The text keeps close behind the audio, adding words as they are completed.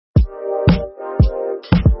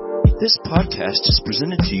This podcast is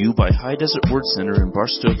presented to you by High Desert Word Center in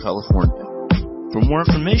Barstow, California. For more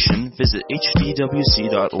information, visit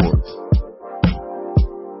hdwc.org.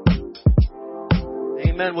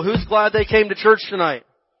 Amen. Well, who's glad they came to church tonight?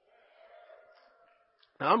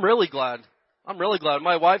 I'm really glad.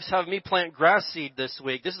 My wife's having me plant grass seed this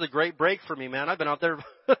week. This is a great break for me, man. I've been out there.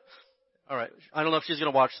 All right. I don't know if she's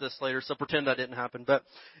going to watch this later, so pretend that didn't happen. But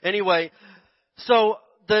anyway, so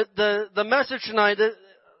the message tonight,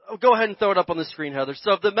 go ahead and throw it up on the screen, Heather.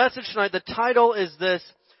 So the message tonight, the title is this: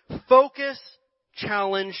 Focus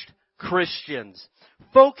Challenged Christians.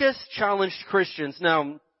 Focus Challenged Christians.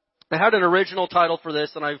 Now, I had an original title for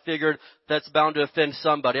this, and I figured that's bound to offend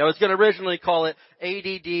somebody. I was going to originally call it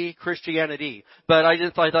ADD Christianity, but I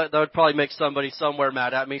thought that would probably make somebody somewhere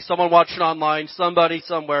mad at me. Someone watching online, somebody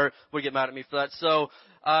somewhere would get mad at me for that. So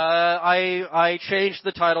I changed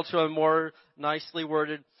the title to a more nicely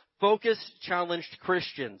worded Focus Challenged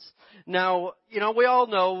Christians. Now, we all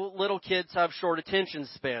know little kids have short attention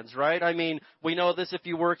spans, right? I mean, we know this if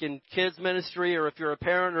you work in kids ministry, or if you're a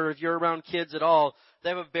parent, or if you're around kids at all. They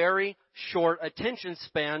have a very short attention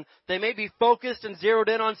span. They may be focused and zeroed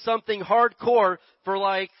in on something hardcore for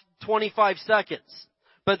like 25 seconds.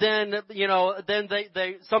 But then,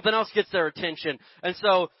 they something else gets their attention. And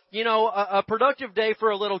so, a productive day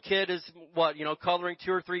for a little kid is what? Coloring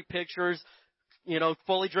 2 or 3 pictures,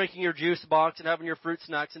 fully drinking your juice box and having your fruit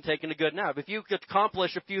snacks and taking a good nap. If you could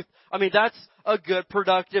accomplish that's a good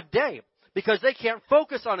productive day. Because they can't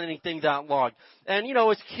focus on anything that long. And,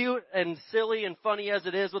 as cute and silly and funny as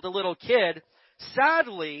it is with a little kid,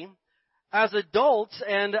 sadly, as adults,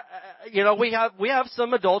 and, we have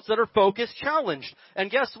some adults that are focus challenged. And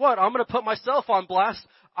guess what? I'm going to put myself on blast.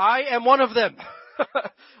 I am one of them.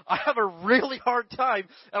 I have a really hard time,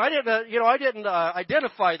 and I didn't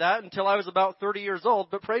identify that until I was about 30 years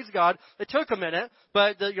old. But praise God, it took a minute.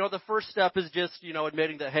 But the first step is just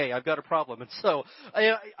admitting that, hey, I've got a problem. And so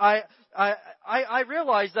I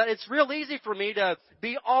realized that it's real easy for me to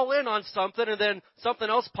be all in on something, and then something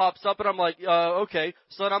else pops up, and I'm like, okay,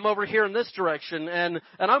 so then I'm over here in this direction, and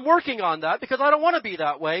I'm working on that because I don't want to be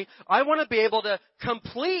that way. I want to be able to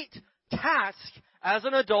complete tasks as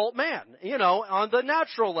an adult man, on the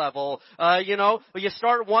natural level. You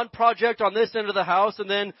start one project on this end of the house, and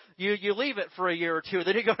then you leave it for a year or two.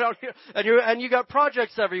 Then you go down here, and you got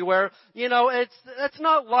projects everywhere. It's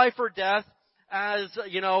not life or death as,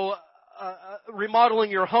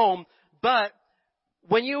 remodeling your home. But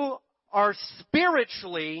when you are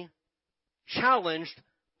spiritually challenged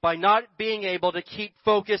by not being able to keep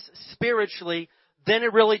focus spiritually, then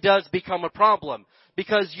it really does become a problem.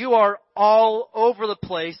 Because you are all over the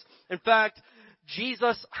place. In fact,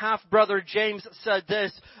 Jesus' half-brother James said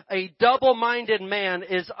this: a double-minded man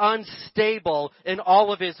is unstable in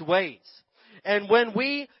all of his ways. And when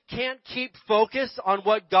we can't keep focus on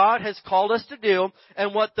what God has called us to do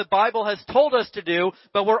and what the Bible has told us to do,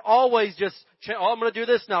 but we're always just, I'm going to do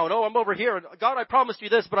this now. No, I'm over here. God, I promised you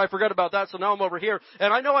this, but I forgot about that, so now I'm over here.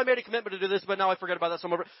 And I know I made a commitment to do this, but now I forgot about that, so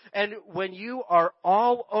I'm over. And when you are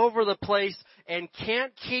all over the place and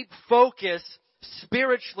can't keep focus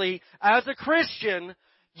spiritually as a Christian,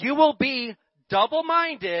 you will be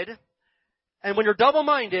double-minded. And when you're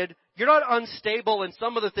double-minded, you're not unstable in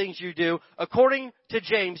some of the things you do. According to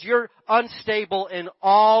James, you're unstable in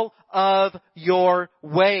all of your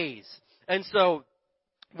ways. And so,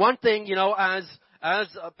 one thing, as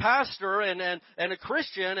a pastor and a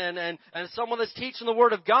Christian and someone that's teaching the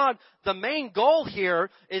Word of God, the main goal here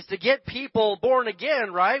is to get people born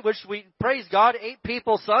again, right? Which we, praise God, 8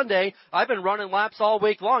 people Sunday. I've been running laps all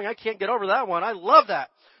week long. I can't get over that one. I love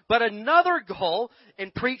that. But another goal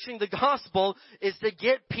in preaching the gospel is to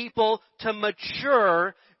get people to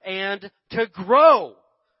mature and to grow,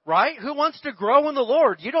 right? Who wants to grow in the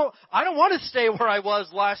Lord? I don't want to stay where I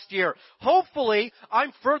was last year. Hopefully,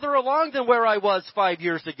 I'm further along than where I was 5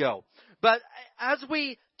 years ago. But as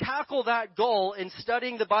we tackle that goal in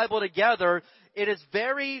studying the Bible together, it is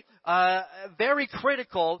very, very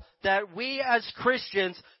critical that we as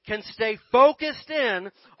Christians can stay focused in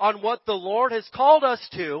on what the Lord has called us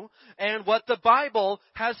to and what the Bible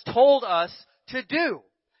has told us to do.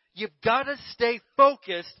 You've got to stay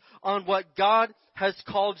focused on what God has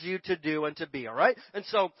called you to do and to be, all right? And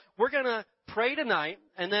so we're going to pray tonight,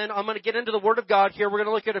 and then I'm going to get into the Word of God here. We're going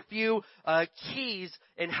to look at a few keys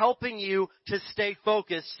in helping you to stay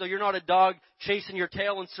focused so you're not a dog chasing your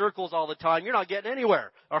tail in circles all the time. You're not getting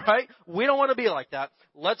anywhere, all right? We don't want to be like that.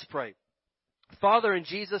 Let's pray. Father, in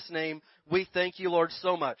Jesus' name, we thank you, Lord,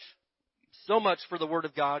 so much so much for the Word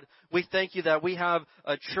of God. We thank you that we have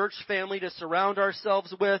a church family to surround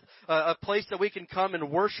ourselves with, a place that we can come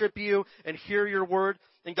and worship you and hear your Word.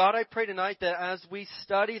 And God, I pray tonight that as we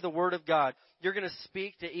study the Word of God, you're going to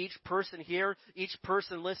speak to each person here, each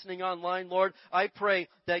person listening online, Lord. I pray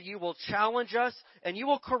that you will challenge us and you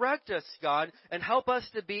will correct us, God, and help us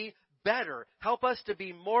to be better. Help us to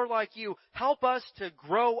be more like you. Help us to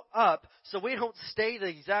grow up so we don't stay the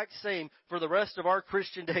exact same for the rest of our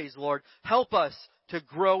Christian days, Lord. Help us to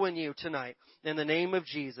grow in you tonight. In the name of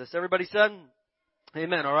Jesus. Everybody said?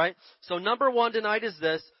 Amen, all right? So number one tonight is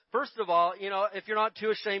this. First of all, if you're not too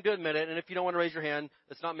ashamed to admit it, and if you don't want to raise your hand,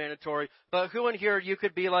 it's not mandatory. But who in here, you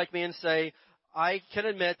could be like me and say, I can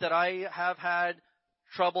admit that I have had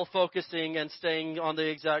trouble focusing and staying on the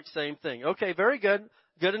exact same thing. Okay, very good.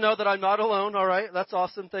 Good to know that I'm not alone. All right, that's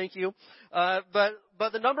awesome. Thank you. But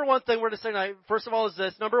the number one thing we're going to say tonight, first of all, is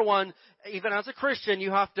this. Number one, even as a Christian,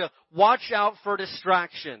 you have to watch out for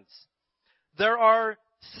distractions. There are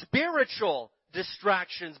spiritual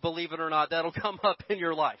distractions, believe it or not, that'll come up in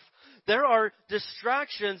your life. There are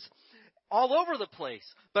distractions all over the place.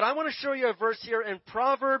 But I want to show you a verse here in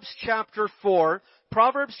Proverbs chapter 4.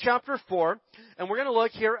 Proverbs chapter 4. And we're going to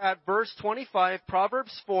look here at verse 25.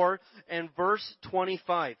 Proverbs 4 and verse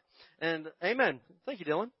 25. And amen. Thank you,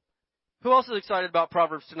 Dylan. Who else is excited about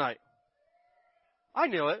Proverbs tonight? I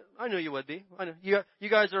knew it. I knew you would be. I know. You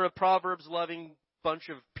guys are a Proverbs-loving bunch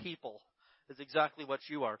of people. Is exactly what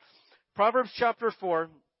you are. Proverbs chapter 4.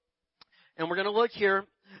 And we're going to look here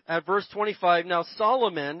at verse 25. Now,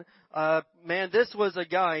 Solomon, this was a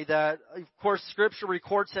guy that, of course, Scripture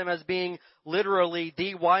records him as being literally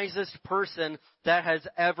the wisest person that has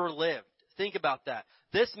ever lived. Think about that.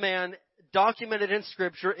 This man, documented in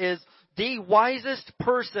Scripture, is the wisest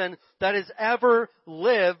person that has ever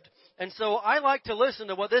lived. And so I like to listen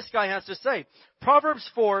to what this guy has to say. Proverbs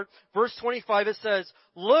 4, verse 25, it says,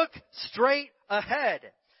 "Look straight ahead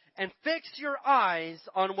and fix your eyes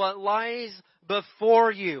on what lies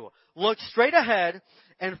before you." Look straight ahead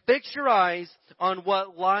and fix your eyes on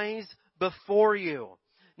what lies before you.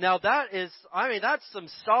 Now that's some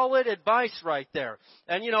solid advice right there.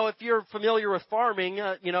 And if you're familiar with farming,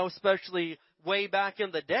 especially way back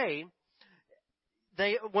in the day,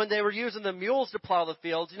 when they were using the mules to plow the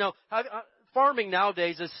fields, farming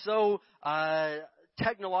nowadays is so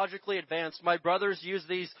technologically advanced. My brothers use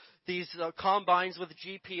these combines with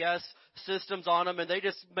GPS systems on them, and they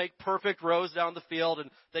just make perfect rows down the field, and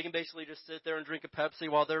they can basically just sit there and drink a Pepsi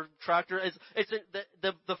while their tractor is.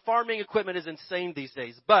 The farming equipment is insane these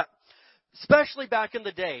days. But especially back in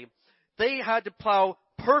the day, they had to plow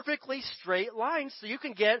perfectly straight lines so you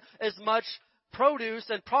can get as much produce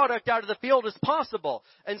and product out of the field as possible.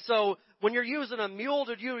 And so when you're using a mule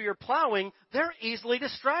to do your plowing, they're easily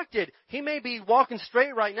distracted. He may be walking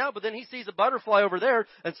straight right now, but then he sees a butterfly over there,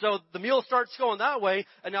 and so the mule starts going that way,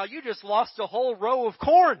 and now you just lost a whole row of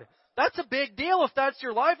corn. That's a big deal if that's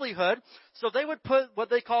your livelihood. So they would put what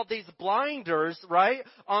they called these blinders, right,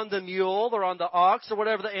 on the mule or on the ox or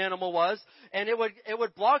whatever the animal was, and it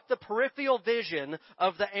would block the peripheral vision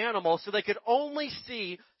of the animal so they could only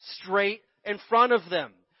see straight in front of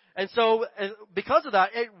them. And so because of that,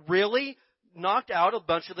 it really knocked out a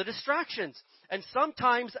bunch of the distractions. And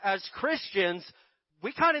sometimes as Christians,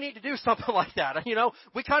 we kind of need to do something like that.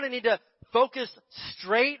 We kind of need to focus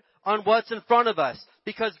straight on what's in front of us,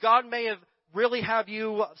 because God may really have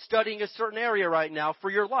you studying a certain area right now for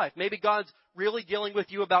your life. Maybe God's really dealing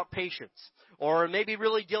with you about patience, or maybe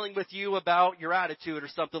really dealing with you about your attitude or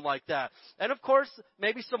something like that. And of course,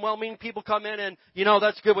 maybe some well-meaning people come in and,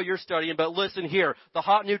 that's good what you're studying, but listen here. The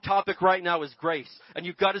hot new topic right now is grace. And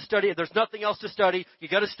you've got to study it. There's nothing else to study.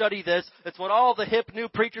 You've got to study this. It's what all the hip new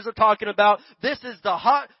preachers are talking about. This is the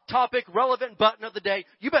hot topic, relevant button of the day.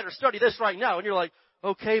 You better study this right now. And you're like,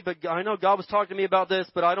 okay, but I know God was talking to me about this,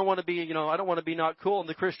 but I don't want to be, I don't want to be not cool in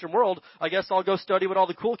the Christian world. I guess I'll go study what all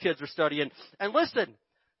the cool kids are studying. And listen,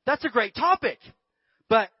 that's a great topic.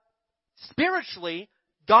 But spiritually,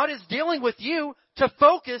 God is dealing with you to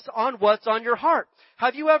focus on what's on your heart.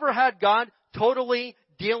 Have you ever had God totally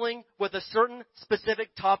dealing with a certain specific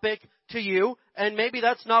topic to you? And maybe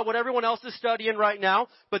that's not what everyone else is studying right now,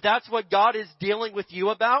 but that's what God is dealing with you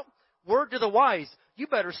about. Word to the wise. You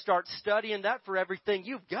better start studying that for everything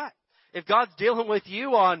you've got. If God's dealing with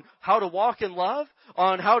you on how to walk in love,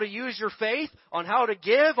 on how to use your faith, on how to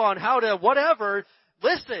give, on how to whatever,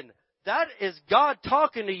 listen, that is God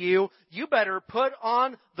talking to you. You better put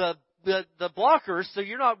on the blockers so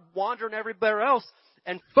you're not wandering everywhere else,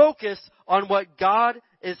 and focus on what God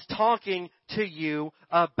is talking to you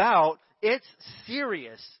about. It's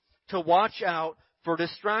serious to watch out for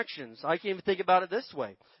distractions. I can even think about it this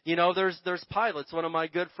way. You know, there's pilots. One of my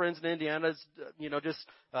good friends in Indiana has, just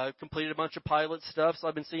completed a bunch of pilot stuff, so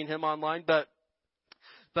I've been seeing him online. But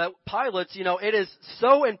pilots, it is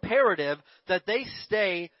so imperative that they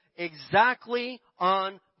stay exactly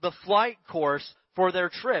on the flight course for their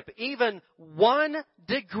trip. Even 1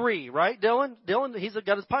 degree, right, Dylan? Dylan, he's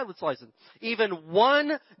got his pilot's license. Even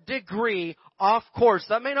 1 degree off course.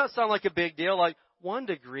 That may not sound like a big deal, like 1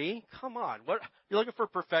 degree? Come on. What? You're looking for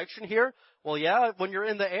perfection here? Well, yeah, when you're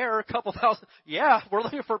in the air, a couple thousand, yeah, we're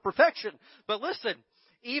looking for perfection. But listen,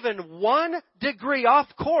 even 1 degree off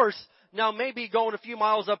course, now maybe going a few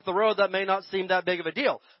miles up the road, that may not seem that big of a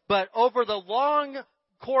deal. But over the long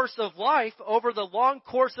course of life, over the long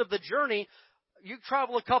course of the journey, you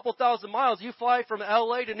travel a couple thousand miles, you fly from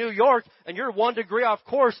LA to New York, and you're 1 degree off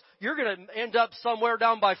course, you're going to end up somewhere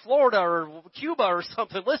down by Florida or Cuba or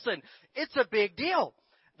something. Listen, it's a big deal.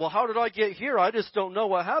 Well, how did I get here? I just don't know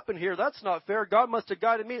what happened here. That's not fair. God must have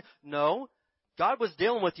guided me. No, God was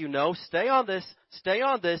dealing with you. No, stay on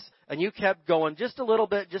this, and you kept going just a little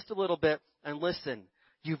bit, and listen,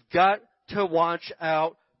 you've got to watch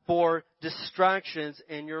out for distractions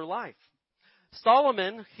in your life.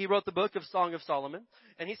 Solomon, he wrote the book of Song of Solomon,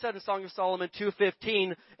 and he said in Song of Solomon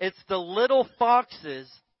 2:15, it's the little foxes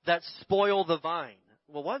that spoil the vine.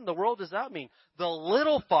 Well, what in the world does that mean? The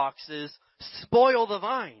little foxes spoil the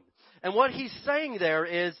vine. And what he's saying there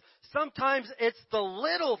is sometimes it's the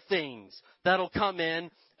little things that'll come in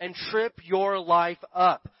and trip your life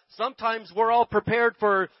up. Sometimes we're all prepared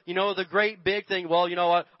for, the great big thing. Well, you know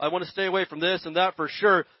what? I want to stay away from this and that for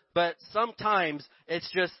sure. But sometimes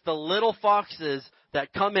it's just the little foxes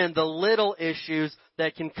that come in, the little issues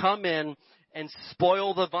that can come in and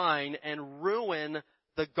spoil the vine and ruin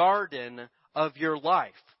the garden of your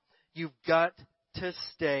life. You've got to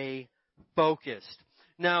stay focused.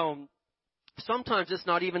 Now, sometimes it's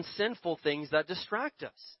not even sinful things that distract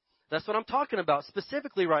us. That's what I'm talking about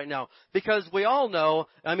specifically right now. Because we all know,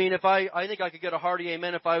 I think I could get a hearty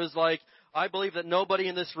amen if I was like, I believe that nobody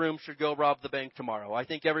in this room should go rob the bank tomorrow. I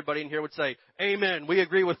think everybody in here would say, amen, we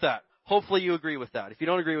agree with that. Hopefully you agree with that. If you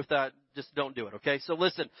don't agree with that, just don't do it, okay? So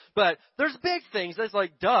listen, but there's big things that's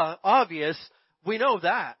like, duh, obvious, we know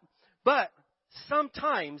that. But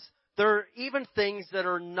sometimes there are even things that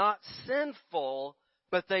are not sinful,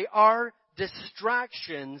 but they are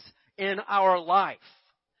distractions in our life.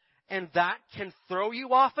 And that can throw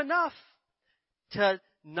you off enough to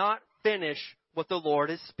not finish what the Lord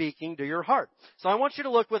is speaking to your heart. So I want you to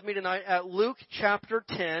look with me tonight at Luke chapter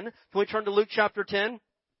 10. Can we turn to Luke chapter 10?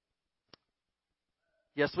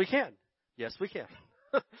 Yes, we can. Yes, we can.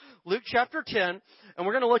 Luke chapter 10, and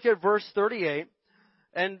we're going to look at verse 38.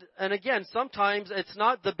 And again, sometimes it's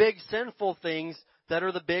not the big sinful things that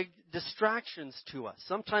are the big distractions to us.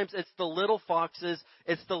 Sometimes it's the little foxes,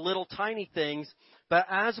 it's the little tiny things. But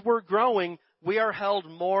as we're growing, we are held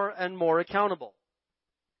more and more accountable.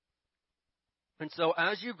 And so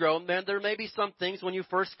as you grow, man, there may be some things when you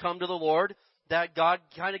first come to the Lord that God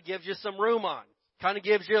kind of gives you some room on. Kind of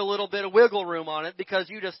gives you a little bit of wiggle room on it because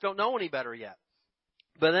you just don't know any better yet.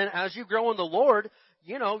 But then as you grow in the Lord,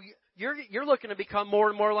 you're looking to become more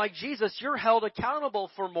and more like Jesus. You're held accountable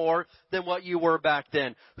for more than what you were back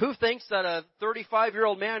then. Who thinks that a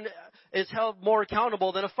 35-year-old man is held more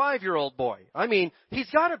accountable than a 5-year-old boy? I mean, he's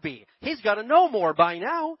got to be. He's got to know more by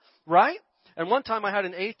now, right? And one time I had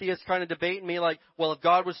an atheist kind of debating me like, well, if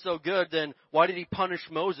God was so good, then why did he punish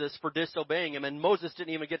Moses for disobeying him? And Moses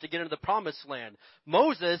didn't even get to get into the promised land.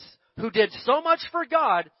 Moses, who did so much for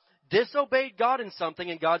God, disobeyed God in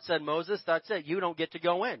something, and God said, Moses, that's it. You don't get to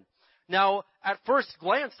go in. Now, at first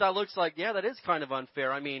glance, that looks like, yeah, that is kind of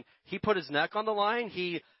unfair. I mean, he put his neck on the line.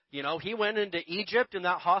 He went into Egypt in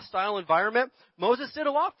that hostile environment. Moses did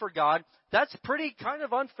a lot for God. That's pretty kind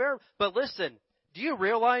of unfair. But listen, do you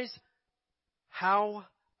realize how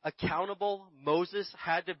accountable Moses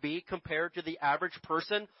had to be compared to the average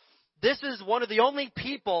person? This is one of the only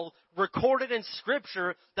people recorded in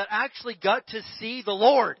Scripture that actually got to see the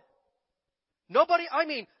Lord. Nobody,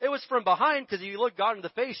 it was from behind because if you look God in the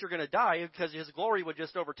face, you're going to die because His glory would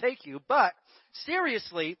just overtake you. But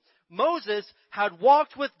seriously, Moses had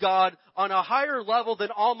walked with God on a higher level than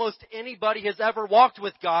almost anybody has ever walked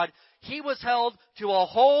with God. He was held to a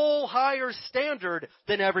whole higher standard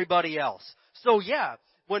than everybody else. So yeah,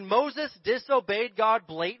 when Moses disobeyed God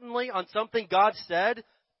blatantly on something God said,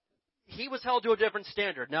 he was held to a different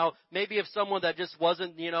standard. Now, maybe if someone that just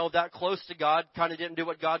wasn't, that close to God kind of didn't do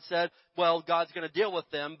what God said, well, God's going to deal with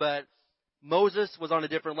them, but Moses was on a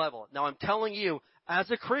different level. Now, I'm telling you,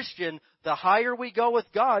 as a Christian, the higher we go with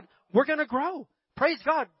God, we're going to grow. praise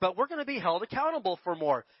God, but we're going to be held accountable for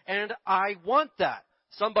more. And I want that.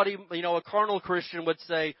 Somebody, a carnal Christian would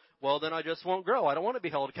say, well, then I just won't grow. I don't want to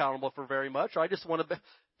be held accountable for very much. I just want to be.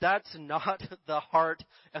 That's not the heart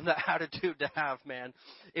and the attitude to have, man.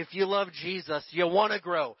 If you love Jesus, you want to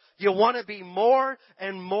grow. You want to be more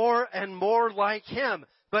and more and more like Him.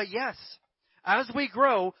 But yes, as we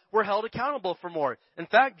grow, we're held accountable for more. In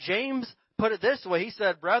fact, James put it this way. He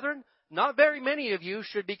said, brethren, not very many of you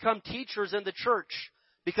should become teachers in the church,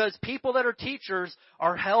 because people that are teachers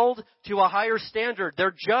are held to a higher standard.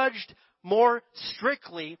 They're judged more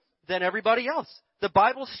strictly than everybody else. The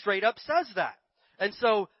Bible straight up says that. And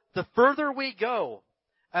so the further we go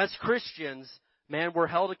as Christians, man, we're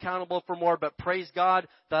held accountable for more. But praise God,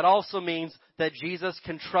 that also means that Jesus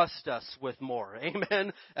can trust us with more.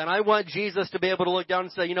 Amen. And I want Jesus to be able to look down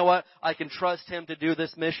and say, you know what? I can trust Him to do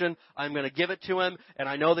this mission. I'm going to give it to Him, and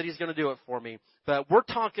I know that He's going to do it for me. But we're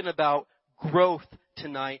talking about growth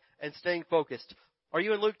tonight and staying focused. Are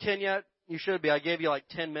you in Luke 10 yet? You should be. I gave you like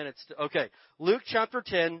 10 minutes. Okay. Luke chapter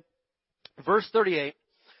 10, verse 38.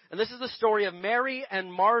 And this is the story of Mary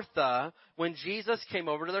and Martha when Jesus came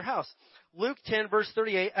over to their house. Luke 10, verse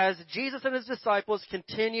 38, as Jesus and His disciples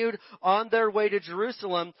continued on their way to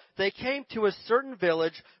Jerusalem, they came to a certain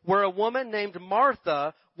village where a woman named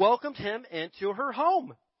Martha welcomed Him into her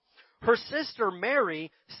home. Her sister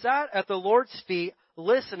Mary sat at the Lord's feet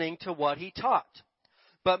listening to what He taught.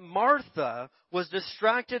 But Martha was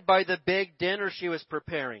distracted by the big dinner she was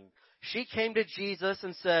preparing. She came to Jesus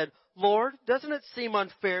and said, Lord, doesn't it seem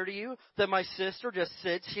unfair to you that my sister just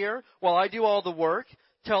sits here while I do all the work?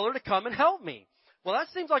 Tell her to come and help me. Well, that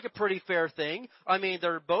seems like a pretty fair thing. I mean,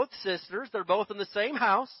 they're both sisters. They're both in the same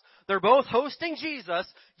house. They're both hosting Jesus.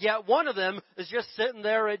 Yet one of them is just sitting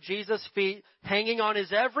there at Jesus' feet, hanging on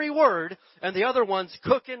His every word. And the other one's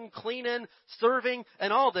cooking, cleaning, serving,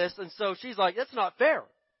 and all this. And so she's like, it's not fair.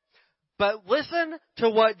 But listen to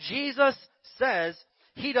what Jesus says.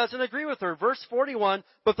 He doesn't agree with her. Verse 41,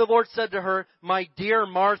 but the Lord said to her, my dear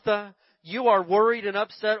Martha, you are worried and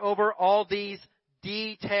upset over all these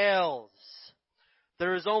details.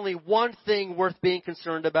 There is only one thing worth being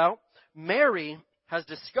concerned about. Mary has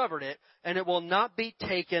discovered it, and it will not be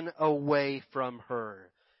taken away from her.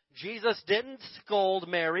 Jesus didn't scold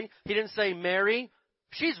Mary. He didn't say, Mary,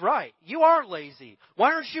 she's right. You are lazy.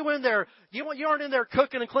 Why aren't you in there? You aren't in there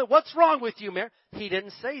cooking and cleaning. What's wrong with you, Mary? He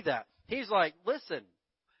didn't say that. He's like, listen.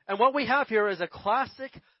 And what we have here is a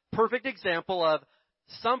classic, perfect example of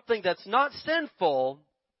something that's not sinful,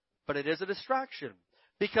 but it is a distraction.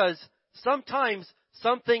 Because sometimes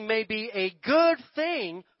something may be a good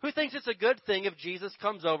thing. Who thinks it's a good thing if Jesus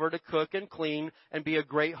comes over to cook and clean and be a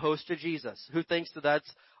great host to Jesus? Who thinks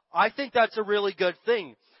I think that's a really good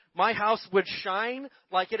thing. My house would shine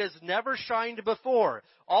like it has never shined before.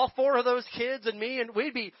 All four of those kids and me, and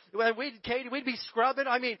we'd be scrubbing.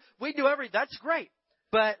 I mean, we'd do everything. That's great.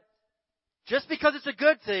 But just because it's a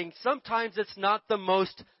good thing, sometimes it's not the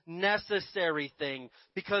most necessary thing.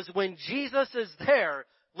 Because when Jesus is there,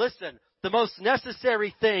 listen, the most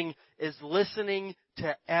necessary thing is listening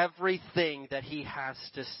to everything that He has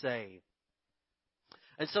to say.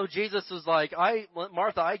 And so Jesus was like,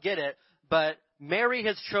 Martha, I get it, but Mary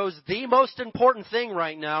has chose the most important thing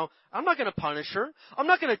right now. I'm not going to punish her. I'm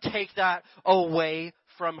not going to take that away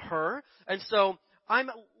from her. And so I'm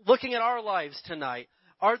looking at our lives tonight.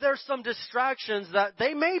 Are there some distractions that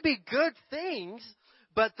they may be good things,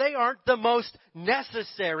 but they aren't the most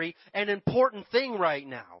necessary and important thing right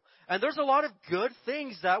now? And there's a lot of good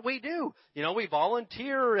things that we do. We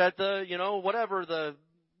volunteer at the, the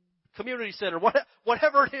community center,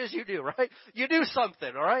 whatever it is you do, right? You do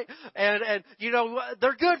something, all right? And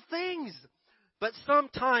they're good things. But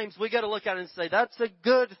sometimes we got to look at it and say, that's a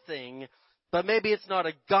good thing, but maybe it's not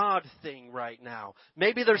a God thing right now.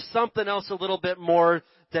 Maybe there's something else a little bit more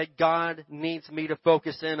that God needs me to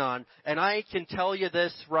focus in on. And I can tell you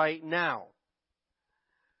this right now.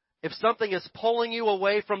 If something is pulling you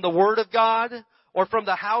away from the Word of God, or from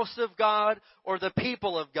the house of God, or the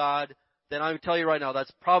people of God, then I would tell you right now,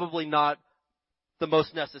 that's probably not the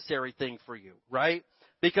most necessary thing for you, right?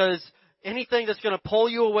 Because anything that's going to pull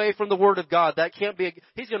you away from the Word of God, that can't be,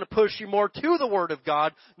 He's going to push you more to the Word of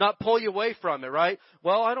God, not pull you away from it, right?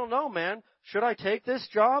 Well, I don't know, man. Should I take this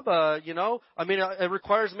job? It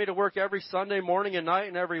requires me to work every Sunday morning and night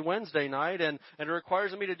and every Wednesday night, and it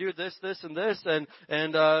requires me to do this, and this,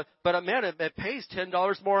 but man, it pays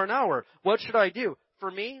 $10 more an hour. What should I do? For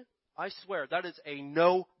me, I swear, that is a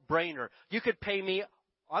no-brainer. You could pay me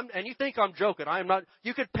and you think I'm joking. I am not.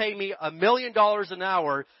 You could pay me $1 million an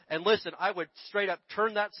hour, and listen, I would straight up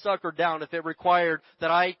turn that sucker down if it required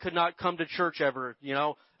that I could not come to church ever,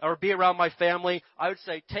 or be around my family. I would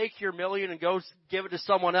say, take your $1 million and go give it to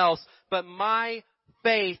someone else. But my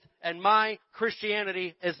faith and my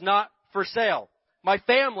Christianity is not for sale. My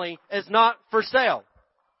family is not for sale.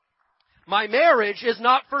 My marriage is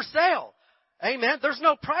not for sale. Amen. There's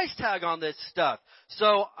no price tag on this stuff.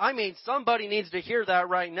 So, somebody needs to hear that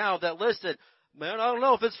right now that, listen, man, I don't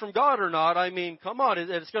know if it's from God or not. Come on.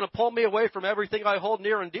 It's going to pull me away from everything I hold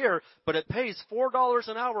near and dear, but it pays $4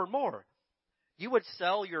 an hour more. You would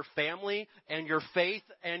sell your family and your faith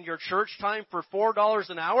and your church time for $4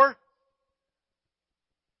 an hour?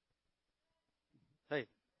 Hey,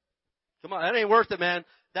 come on. That ain't worth it, man.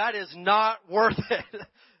 That is not worth it.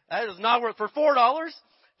 That is not worth it. For $4?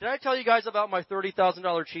 Did I tell you guys about my $30,000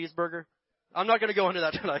 cheeseburger? I'm not going to go into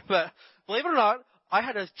that tonight, but believe it or not, I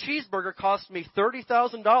had a cheeseburger cost me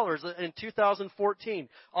 $30,000 in 2014.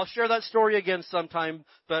 I'll share that story again sometime,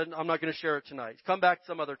 but I'm not going to share it tonight. Come back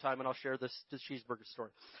some other time and I'll share this cheeseburger story.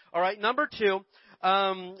 All right, number 2,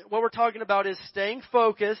 what we're talking about is staying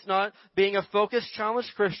focused, not being a focused, challenged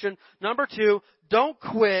Christian. Number 2, don't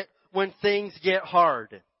quit when things get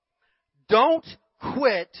hard. Don't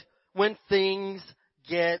quit when things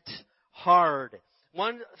get hard.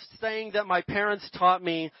 One saying that my parents taught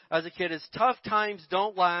me as a kid is tough times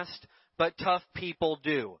don't last, but tough people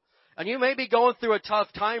do. And you may be going through a tough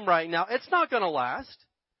time right now. It's not going to last.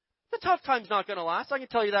 The tough time's not going to last. I can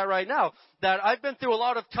tell you that right now. That I've been through a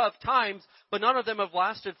lot of tough times, but none of them have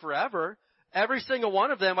lasted forever. Every single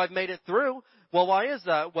one of them I've made it through. Well, why is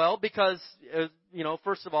that? Well, because,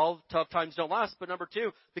 first of all, tough times don't last. But number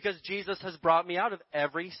 2, because Jesus has brought me out of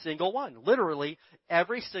every single one. Literally,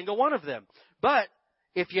 every single one of them. But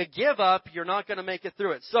if you give up, you're not going to make it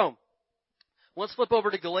through it. So, let's flip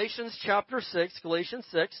over to Galatians chapter 6, Galatians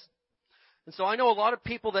 6. And so I know a lot of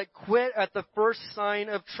people that quit at the first sign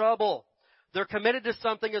of trouble. They're committed to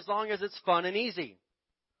something as long as it's fun and easy.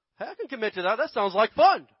 Hey, I can commit to that. That sounds like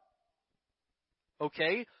fun.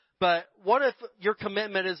 Okay, but what if your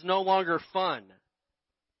commitment is no longer fun?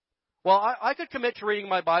 Well, I could commit to reading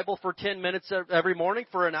my Bible for 10 minutes every morning,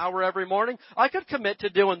 for an hour every morning. I could commit to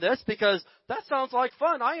doing this because that sounds like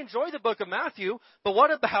fun. I enjoy the book of Matthew, but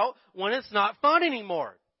what about when it's not fun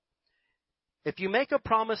anymore? If you make a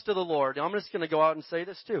promise to the Lord, I'm just going to go out and say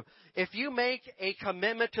this too. If you make a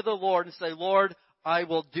commitment to the Lord and say, Lord, I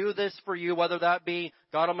will do this for you, whether that be,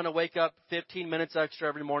 God, I'm going to wake up 15 minutes extra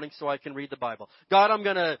every morning so I can read the Bible. God, I'm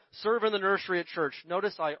going to serve in the nursery at church.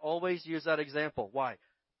 Notice I always use that example. Why?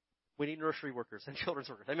 We need nursery workers and children's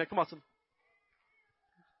workers. Amen. Come on. All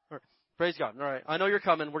right. Praise God. All right. I know you're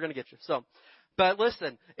coming. We're going to get you. But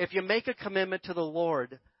listen, if you make a commitment to the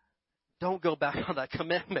Lord, don't go back on that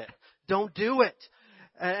commitment. Don't do it.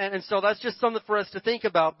 And so that's just something for us to think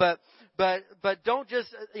about. But don't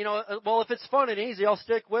just, well, if it's fun and easy, I'll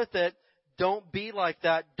stick with it. Don't be like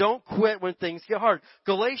that. Don't quit when things get hard.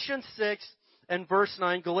 Galatians 6 and verse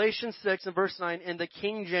 9. Galatians 6 and verse 9 in the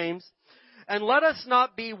King James. And let us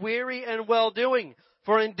not be weary in well-doing,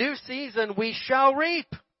 for in due season we shall reap,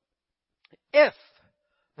 if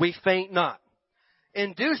we faint not.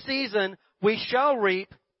 In due season we shall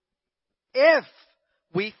reap, if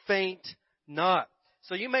we faint not.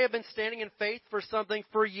 So you may have been standing in faith for something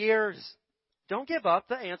for years. Don't give up.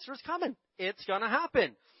 The answer is coming. It's going to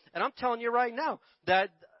happen. And I'm telling you right now that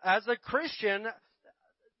as a Christian,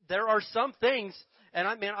 there are some things, and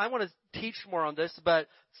I want to teach more on this, but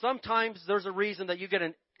sometimes there's a reason that you get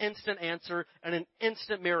an instant answer and an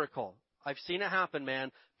instant miracle. I've seen it happen,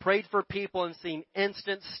 man. Prayed for people and seen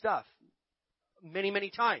instant stuff many, many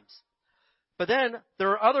times. But then there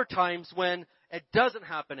are other times when it doesn't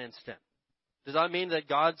happen instant. Does that mean that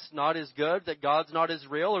God's not as good, that God's not as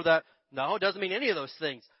real, or that? No, it doesn't mean any of those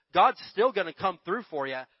things. God's still going to come through for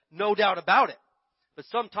you, no doubt about it. But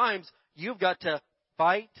sometimes you've got to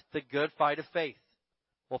fight the good fight of faith.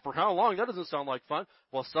 Well, for how long? That doesn't sound like fun.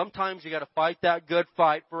 Well, sometimes you got to fight that good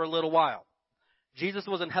fight for a little while. Jesus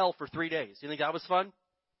was in hell for 3 days. You think that was fun?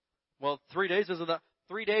 Well, 3 days isn't that.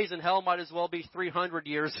 3 days in hell might as well be 300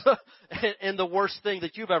 years in the worst thing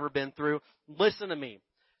that you've ever been through. Listen to me.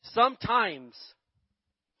 Sometimes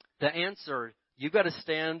the answer, you've got to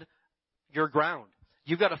stand your ground.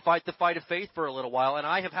 You've got to fight the fight of faith for a little while. And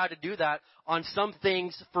I have had to do that on some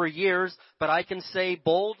things for years. But I can say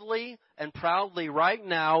boldly and proudly right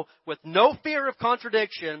now, with no fear of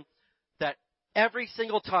contradiction, that every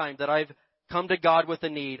single time that I've come to God with a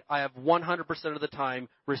need, I have 100% of the time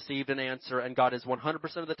received an answer. And God has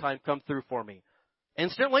 100% of the time come through for me.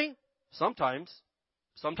 Instantly? Sometimes.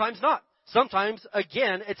 Sometimes not. Sometimes,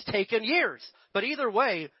 again, it's taken years. But either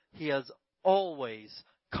way, He has always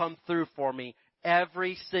come through for me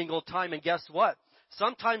every single time. And guess what?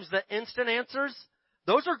 Sometimes the instant answers,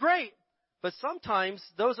 those are great. But sometimes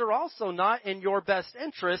those are also not in your best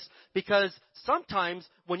interest, because sometimes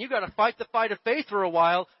when you got to fight the fight of faith for a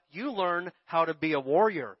while, you learn how to be a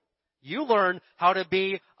warrior. You learn how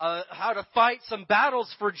to fight some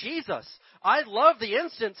battles for Jesus. I love the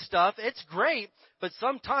instant stuff. It's great. But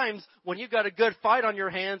sometimes when you've got a good fight on your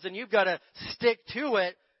hands and you've got to stick to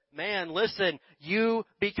it, man, listen, you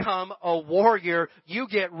become a warrior. You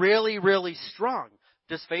get really, really strong.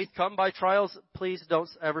 Does faith come by trials? Please don't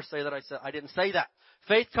ever say that I didn't say that.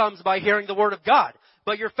 Faith comes by hearing the Word of God.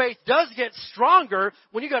 But your faith does get stronger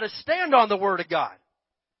when you got to stand on the Word of God.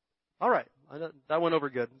 All right. That went over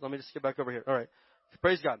good. Let me just get back over here. All right.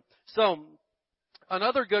 Praise God. So,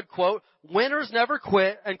 another good quote, winners never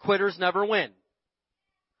quit and quitters never win.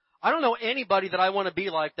 I don't know anybody that I want to be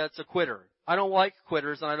like that's a quitter. I don't like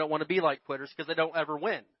quitters, and I don't want to be like quitters because they don't ever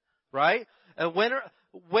win. Right?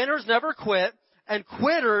 Winners never quit and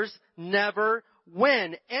quitters never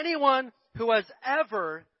win. Anyone who has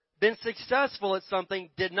ever been successful at something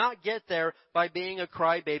did not get there by being a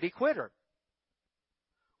crybaby quitter.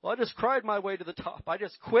 Well, I just cried my way to the top. I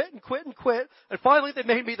just quit and quit and quit. And finally they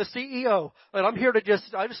made me the CEO. And I'm here to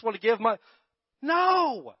I just want to give my...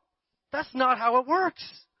 No! That's not how it works.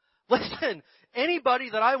 Listen, anybody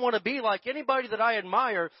that I want to be like, anybody that I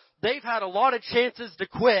admire, they've had a lot of chances to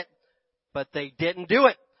quit, but they didn't do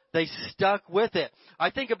it. They stuck with it. I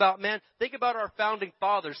think about our founding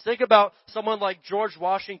fathers. Think about someone like George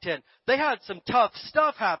Washington. They had some tough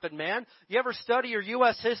stuff happen, man. You ever study your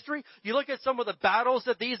U.S. history? You look at some of the battles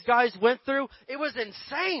that these guys went through. It was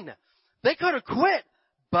insane. They could have quit,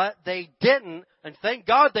 but they didn't. And thank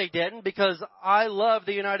God they didn't, because I love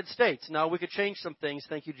the United States. Now, we could change some things.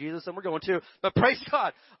 Thank you, Jesus, and we're going to. But praise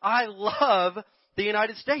God, I love the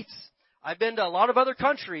United States. I've been to a lot of other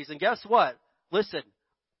countries, and guess what? Listen,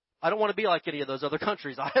 I don't want to be like any of those other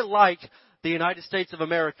countries. I like the United States of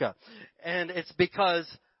America. And it's because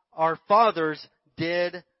our fathers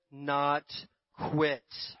did not quit.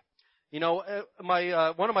 You know,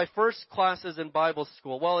 one of my first classes in Bible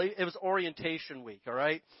school, well, it was orientation week, all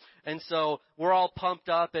right? And so we're all pumped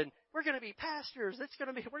up, and we're going to be pastors.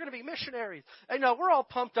 We're going to be missionaries. And we're all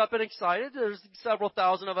pumped up and excited. There's several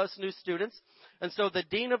thousand of us new students. And so the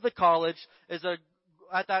dean of the college is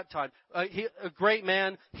at that time, a great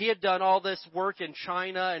man. He had done all this work in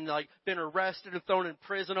China and been arrested and thrown in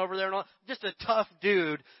prison over there and all. Just a tough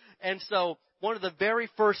dude. And so one of the very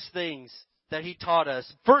first things that he taught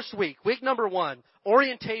us, first week number 1,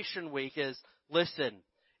 orientation week, is, listen,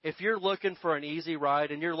 if you're looking for an easy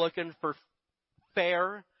ride and you're looking for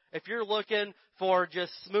fair, if you're looking for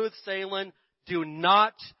just smooth sailing, do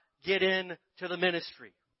not get into the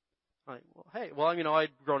ministry. I'd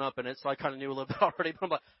grown up in it, so I kind of knew a little bit already. But I'm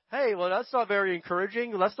like, hey, well, that's not very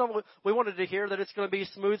encouraging. That's not what we wanted to hear, that it's going to be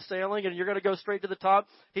smooth sailing and you're going to go straight to the top.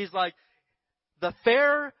 He's like, the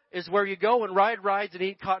fair is where you go and ride rides and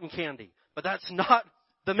eat cotton candy. But that's not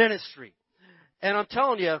the ministry. And I'm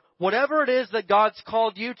telling you, whatever it is that God's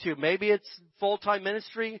called you to, maybe it's full-time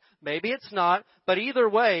ministry, maybe it's not, but either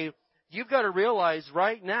way, you've got to realize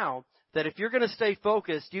right now that if you're going to stay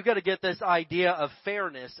focused, you've got to get this idea of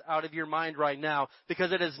fairness out of your mind right now,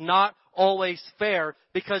 because it is not always fair,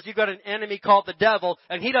 because you've got an enemy called the devil,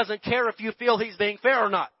 and he doesn't care if you feel he's being fair or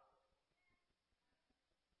not.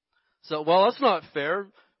 So, well, that's not fair.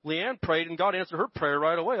 Leanne prayed and God answered her prayer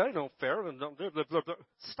right away. I know fair.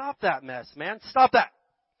 Stop that mess, man. Stop that.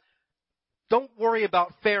 Don't worry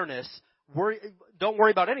about fairness. Don't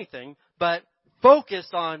worry about anything, but focus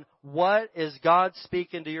on what is God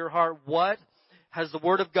speaking to your heart. What has the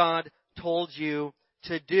Word of God told you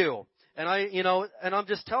to do? And I'm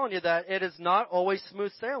just telling you that it is not always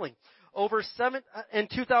smooth sailing. In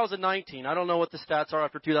 2019, I don't know what the stats are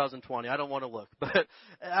after 2020. I don't want to look. But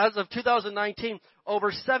as of 2019, over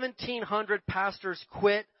 1,700 pastors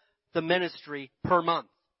quit the ministry per month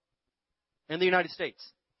in the United States.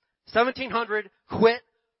 1,700 quit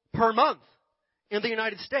per month in the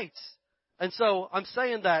United States. And so I'm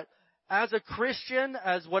saying that as a Christian,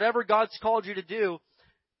 as whatever God's called you to do,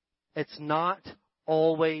 it's not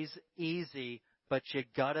always easy, but you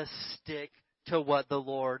gotta stick to what the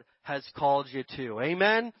Lord has called you to.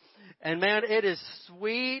 Amen? And man, it is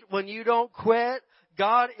sweet when you don't quit.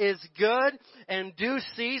 God is good, and due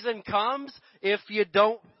season comes if you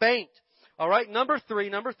don't faint. All right, number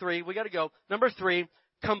three, we got to go. Number 3,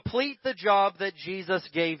 complete the job that Jesus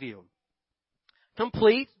gave you.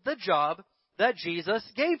 Complete the job that Jesus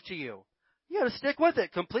gave to you. You got to stick with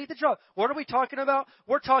it. Complete the job. What are we talking about?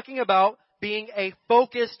 We're talking about being a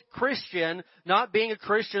focused Christian, not being a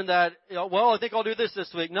Christian that, well, I think I'll do this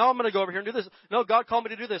week. No, I'm going to go over here and do this. No, God called me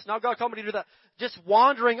to do this. Now God called me to do that. Just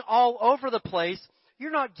wandering all over the place.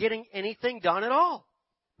 You're not getting anything done at all.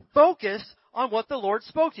 Focus on what the Lord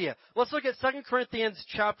spoke to you. Let's look at 2 Corinthians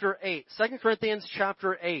chapter 8. 2 Corinthians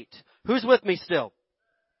chapter 8. Who's with me still?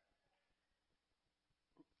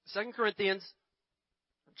 2 Corinthians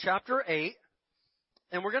chapter 8.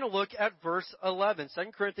 And we're going to look at verse 11. 2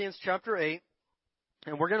 Corinthians chapter 8.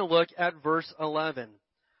 And we're going to look at verse 11.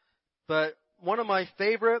 But one of my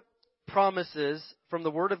favorite promises from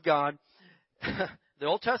the Word of God, the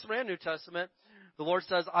Old Testament and New Testament, the Lord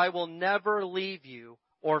says, I will never leave you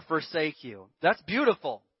or forsake you. That's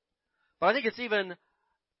beautiful. But I think it's even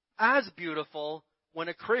as beautiful when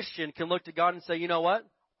a Christian can look to God and say, you know what?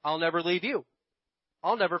 I'll never leave you.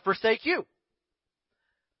 I'll never forsake you.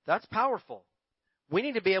 That's powerful. We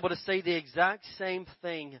need to be able to say the exact same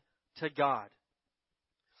thing to God.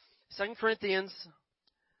 2 Corinthians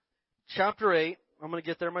chapter 8. I'm going to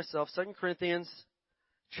get there myself. 2 Corinthians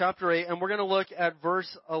chapter 8. And we're going to look at verse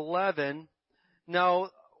 11.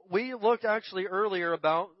 Now, we looked actually earlier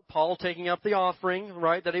about Paul taking up the offering,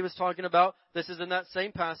 right, that he was talking about. This is in that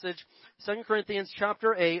same passage. 2 Corinthians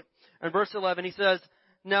chapter 8 and verse 11. He says,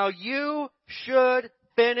 now you should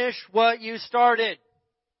finish what you started.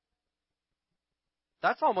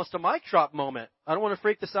 That's almost a mic drop moment. I don't want to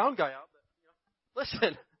freak the sound guy out. But,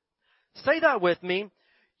 listen, say that with me.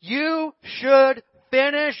 You should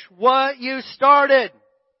finish what you started.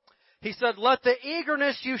 He said, let the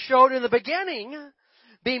eagerness you showed in the beginning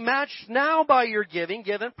be matched now by your giving,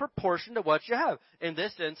 given proportion to what you have. In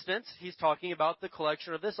this instance, he's talking about the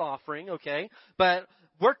collection of this offering, okay? But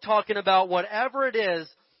we're talking about whatever it is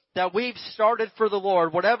that we've started for the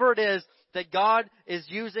Lord, whatever it is that God is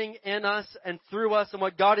using in us and through us and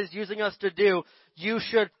what God is using us to do, you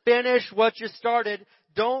should finish what you started.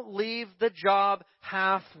 Don't leave the job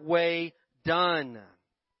halfway done.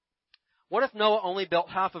 What if Noah only built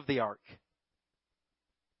half of the ark?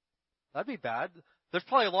 That'd be bad. There's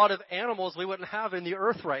probably a lot of animals we wouldn't have in the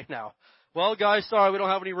earth right now. Well, guys, sorry, we don't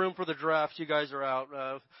have any room for the giraffes. You guys are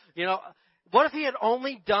out. What if he had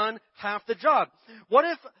only done half the job? What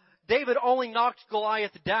if David only knocked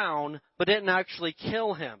Goliath down, but didn't actually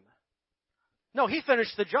kill him? No, he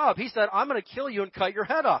finished the job. He said, I'm going to kill you and cut your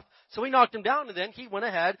head off. So he knocked him down, and then he went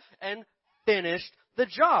ahead and finished the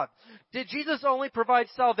job. Did Jesus only provide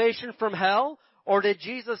salvation from hell, or did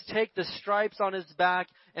Jesus take the stripes on his back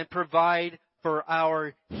and provide for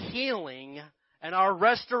our healing and our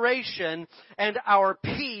restoration and our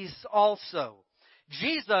peace also?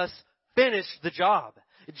 Jesus finished the job.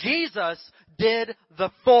 Jesus did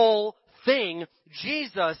the full thing.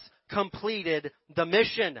 Jesus completed the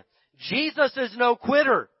mission. Jesus is no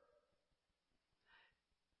quitter.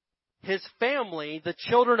 His family, the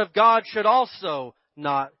children of God, should also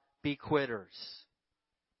not be quitters.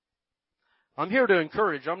 I'm here to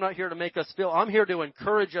encourage. I'm not here to make us feel. I'm here to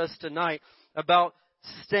encourage us tonight about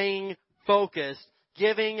staying focused,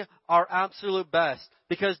 giving our absolute best.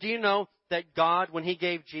 Because do you know that God, when He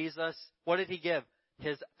gave Jesus, what did He give?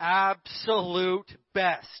 His absolute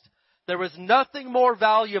best. There was nothing more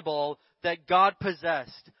valuable that God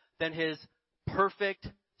possessed than His perfect,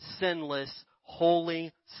 sinless,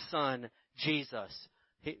 holy Son, Jesus.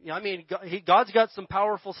 God's got some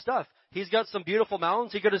powerful stuff. He's got some beautiful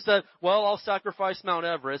mountains. He could have said, well, I'll sacrifice Mount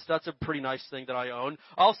Everest. That's a pretty nice thing that I own.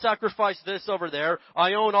 I'll sacrifice this over there.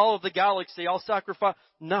 I own all of the galaxy. I'll sacrifice.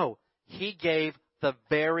 No, He gave the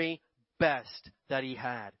very best that He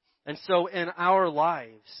had. And so in our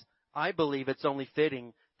lives, I believe it's only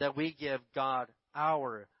fitting that we give God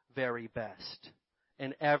our very best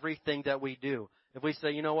in everything that we do. If we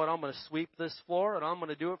say, you know what, I'm going to sweep this floor and I'm going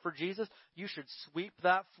to do it for Jesus, you should sweep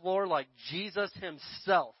that floor like Jesus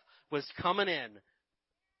Himself was coming in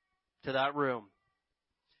to that room.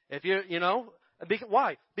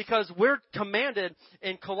 Why? Because we're commanded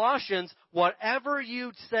in Colossians, whatever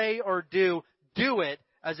you say or do it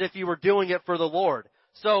as if you were doing it for the Lord.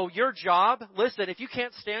 So your job, listen, if you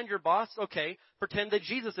can't stand your boss, okay, pretend that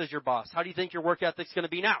Jesus is your boss. How do you think your work ethic's going to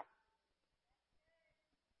be now?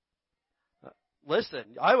 Listen,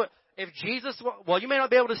 if Jesus, well, you may not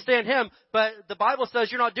be able to stand Him, but the Bible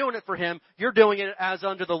says you're not doing it for Him. You're doing it as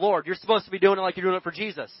unto the Lord. You're supposed to be doing it like you're doing it for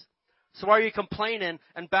Jesus. So why are you complaining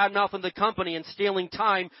and bad-mouthing the company and stealing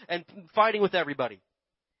time and fighting with everybody?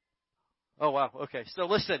 Oh, wow. Okay. So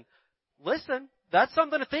listen, that's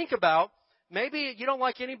something to think about. Maybe you don't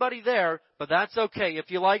like anybody there, but that's okay. If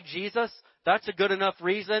you like Jesus, That's a good enough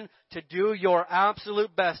reason to do your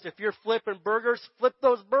absolute best. If you're flipping burgers, flip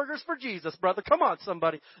those burgers for Jesus, brother. Come on,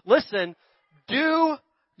 somebody. Listen, do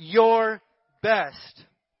your best.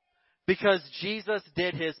 Because Jesus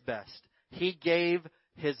did His best. He gave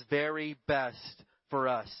His very best for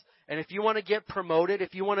us. And if you want to get promoted,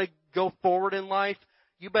 if you want to go forward in life,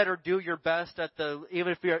 you better do your best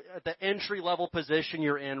even if you're at the entry level position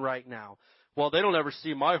you're in right now. Well, they don't ever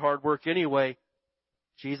see my hard work anyway.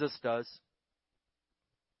 Jesus does.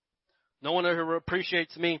 No one ever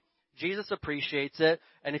appreciates me. Jesus appreciates it.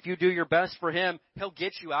 And if you do your best for Him, He'll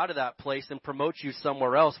get you out of that place and promote you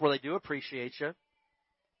somewhere else where they do appreciate you.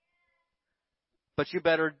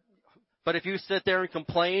 But if you sit there and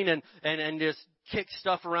complain and just kick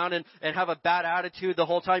stuff around and have a bad attitude the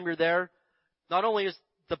whole time you're there, not only is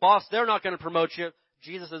the boss, they're not going to promote you,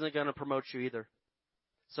 Jesus isn't going to promote you either.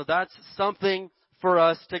 So that's something for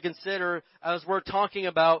us to consider as we're talking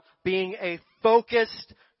about being a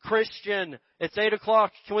focused Christian. It's 8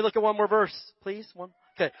 o'clock. Can we look at one more verse, please?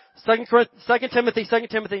 Okay. 2 Timothy.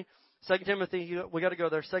 We got to go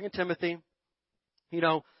there. 2 Timothy.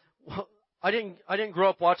 I didn't grow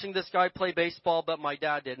up watching this guy play baseball, but my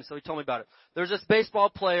dad did, and so he told me about it. There's this baseball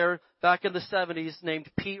player back in the 70s named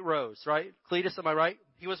Pete Rose, right? Cletus, am I right?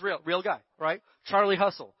 He was real guy, right? Charlie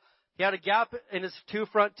Hustle. He had a gap in his 2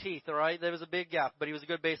 front teeth, all right? There was a big gap, but he was a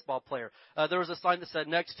good baseball player. There was a sign that said,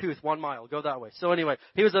 next tooth, 1 mile, go that way. So anyway,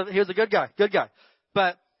 he was a good guy.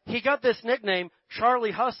 But he got this nickname,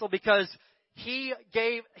 Charlie Hustle, because he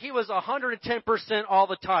was 110% all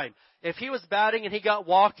the time. If he was batting and he got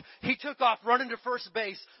walked, he took off running to first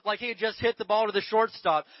base like he had just hit the ball to the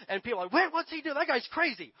shortstop. And people are like, wait, what's he doing? That guy's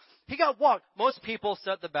crazy. He got walked. Most people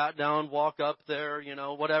set the bat down, walk up there,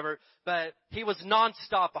 whatever. But he was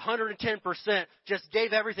nonstop, 110%, just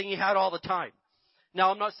gave everything he had all the time. Now,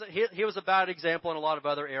 I'm not saying he was a bad example in a lot of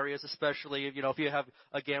other areas, especially, if you have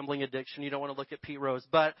a gambling addiction, you don't want to look at Pete Rose.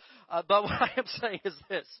 But what I am saying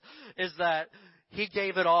is that he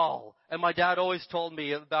gave it all. And my dad always told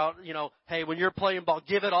me about, hey, when you're playing ball,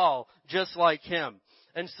 give it all, just like him.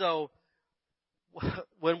 And so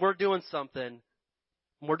when we're doing something,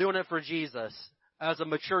 we're doing it for Jesus, as a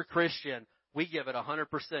mature Christian, we give it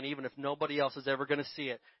 100%, even if nobody else is ever going to see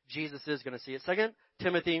it. Jesus is going to see it. 2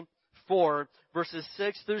 Timothy 4, verses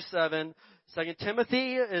 6 through 7. 2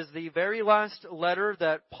 Timothy is the very last letter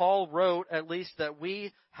that Paul wrote, at least that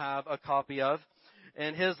we have a copy of.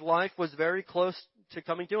 And his life was very close to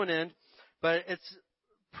coming to an end. But it's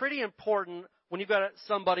pretty important when you've got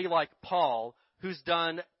somebody like Paul, who's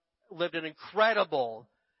lived an incredible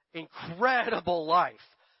life.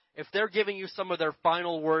 If they're giving you some of their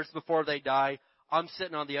final words before they die, I'm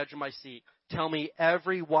sitting on the edge of my seat. Tell me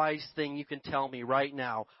every wise thing you can tell me right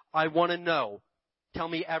now. I want to know. Tell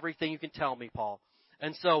me everything you can tell me, Paul.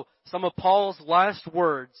 And so some of Paul's last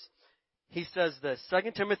words, he says this,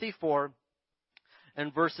 2 Timothy 4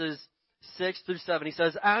 and verses 6 through 7. He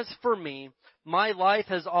says, as for me, my life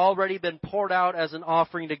has already been poured out as an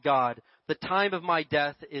offering to God. The time of my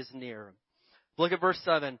death is near. Look at verse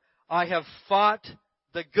 7. I have fought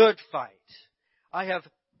the good fight. I have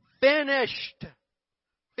finished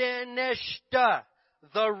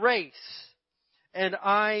the race, and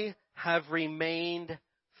I have remained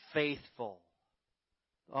faithful.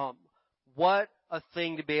 What a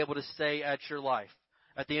thing to be able to say at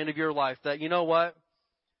the end of your life, that, you know what?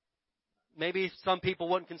 Maybe some people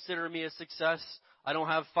wouldn't consider me a success. I don't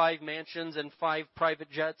have 5 mansions and 5 private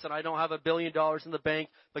jets, and I don't have $1 billion in the bank.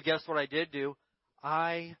 But guess what I did do?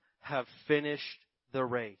 I have finished the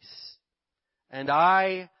race, and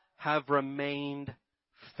I have remained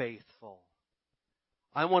faithful.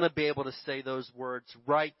 I want to be able to say those words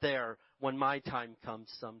right there when my time comes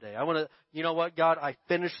someday. I want to, you know what, God, I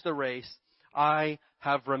finished the race. I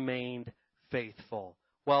have remained faithful.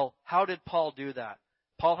 Well, how did Paul do that?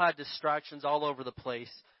 Paul had distractions all over the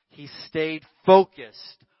place. He stayed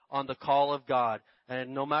focused on the call of God.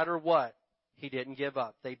 And no matter what, he didn't give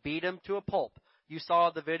up. They beat him to a pulp. You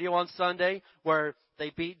saw the video on Sunday where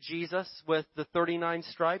they beat Jesus with the 39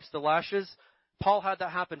 stripes, the lashes. Paul had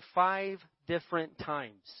that happen 5 different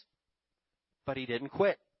times. But he didn't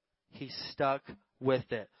quit. He stuck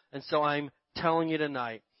with it. And so I'm telling you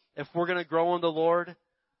tonight, if we're going to grow in the Lord,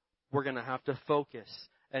 we're going to have to focus.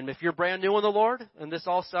 And if you're brand new in the Lord, and this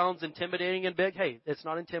all sounds intimidating and big, hey, it's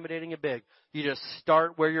not intimidating and big. You just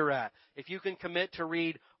start where you're at. If you can commit to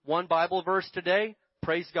read 1 Bible verse today,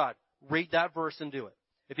 praise God. Read that verse and do it.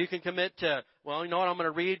 If you can commit to, well, you know what, I'm going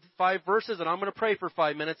to read 5 verses and I'm going to pray for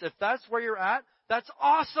 5 minutes. If that's where you're at, that's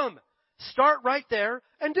awesome. Start right there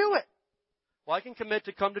and do it. Well, I can commit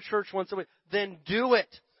to come to church once a week. Then do it.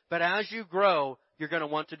 But as you grow, you're going to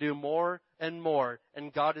want to do more and more.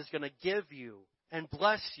 And God is going to give you and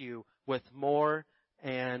bless you with more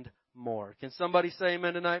and more. Can somebody say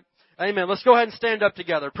amen tonight? Amen. Let's go ahead and stand up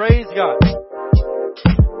together. Praise God.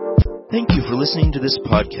 Thank you for listening to this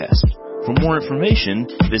podcast. For more information,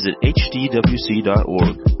 visit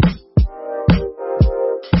hdwc.org.